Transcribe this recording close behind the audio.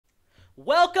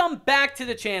Welcome back to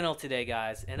the channel today,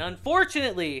 guys. And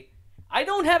unfortunately, I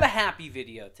don't have a happy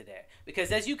video today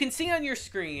because as you can see on your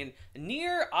screen,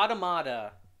 NieR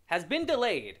Automata has been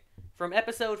delayed from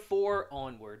episode 4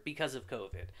 onward because of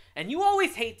COVID. And you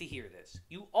always hate to hear this.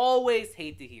 You always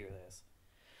hate to hear this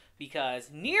because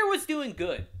NieR was doing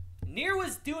good. NieR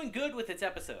was doing good with its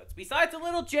episodes. Besides a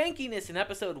little jankiness in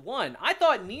episode 1, I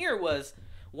thought NieR was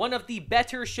one of the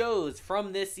better shows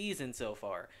from this season so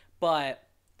far. But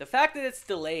the fact that it's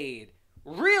delayed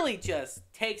really just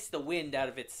takes the wind out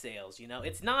of its sails, you know?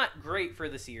 It's not great for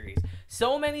the series.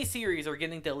 So many series are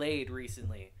getting delayed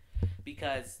recently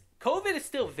because COVID is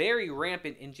still very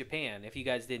rampant in Japan, if you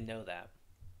guys didn't know that.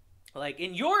 Like,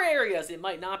 in your areas, it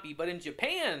might not be, but in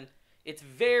Japan, it's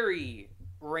very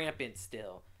rampant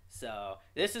still. So,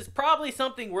 this is probably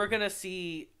something we're going to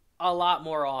see a lot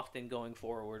more often going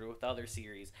forward with other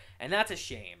series, and that's a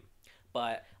shame.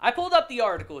 But I pulled up the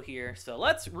article here, so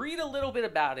let's read a little bit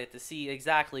about it to see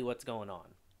exactly what's going on.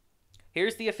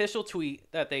 Here's the official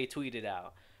tweet that they tweeted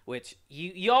out, which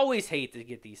you always hate to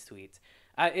get these tweets.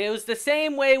 It was the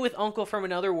same way with Uncle from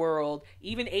Another World.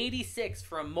 Even 86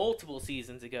 from multiple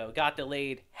seasons ago got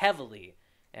delayed heavily,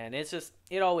 and it's just,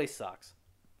 it always sucks.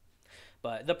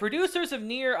 But the producers of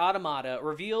NieR Automata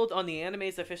revealed on the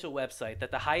anime's official website that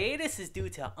the hiatus is due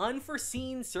to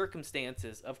unforeseen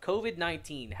circumstances of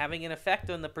COVID-19 having an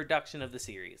effect on the production of the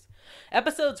series.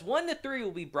 Episodes 1 to 3 will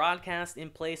be broadcast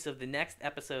in place of the next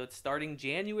episode starting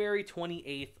January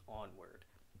 28th onward.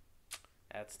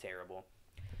 That's terrible.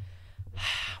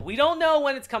 We don't know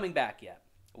when it's coming back yet.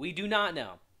 We do not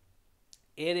know.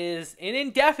 It is an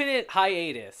indefinite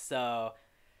hiatus, so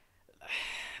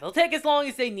they'll take as long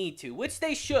as they need to, which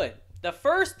they should. The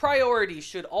first priority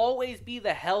should always be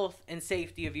the health and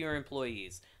safety of your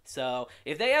employees. So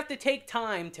if they have to take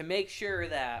time to make sure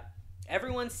that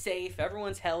everyone's safe,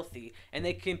 everyone's healthy, and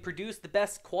they can produce the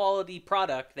best quality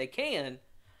product they can,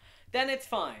 then it's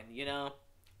fine, you know?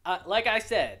 Like I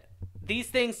said, these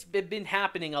things have been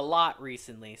happening a lot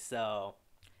recently, so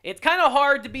it's kind of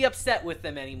hard to be upset with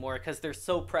them anymore because they're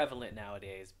so prevalent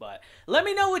nowadays. But let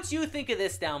me know what you think of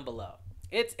this down below.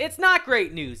 It's not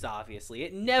great news, obviously.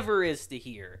 It never is to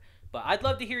hear. But I'd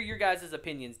love to hear your guys'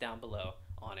 opinions down below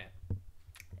on it.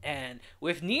 And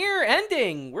with NieR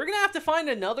ending, we're going to have to find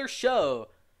another show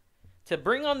to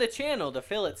bring on the channel to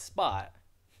fill its spot.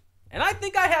 And I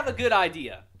think I have a good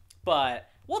idea. But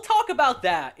we'll talk about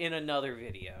that in another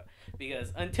video.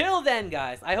 Because until then,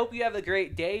 guys, I hope you have a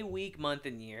great day, week, month,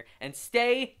 and year. And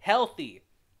stay healthy.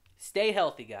 Stay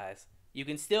healthy, guys. You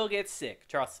can still get sick,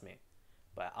 trust me.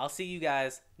 But I'll see you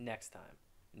guys next time.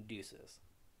 Deuces.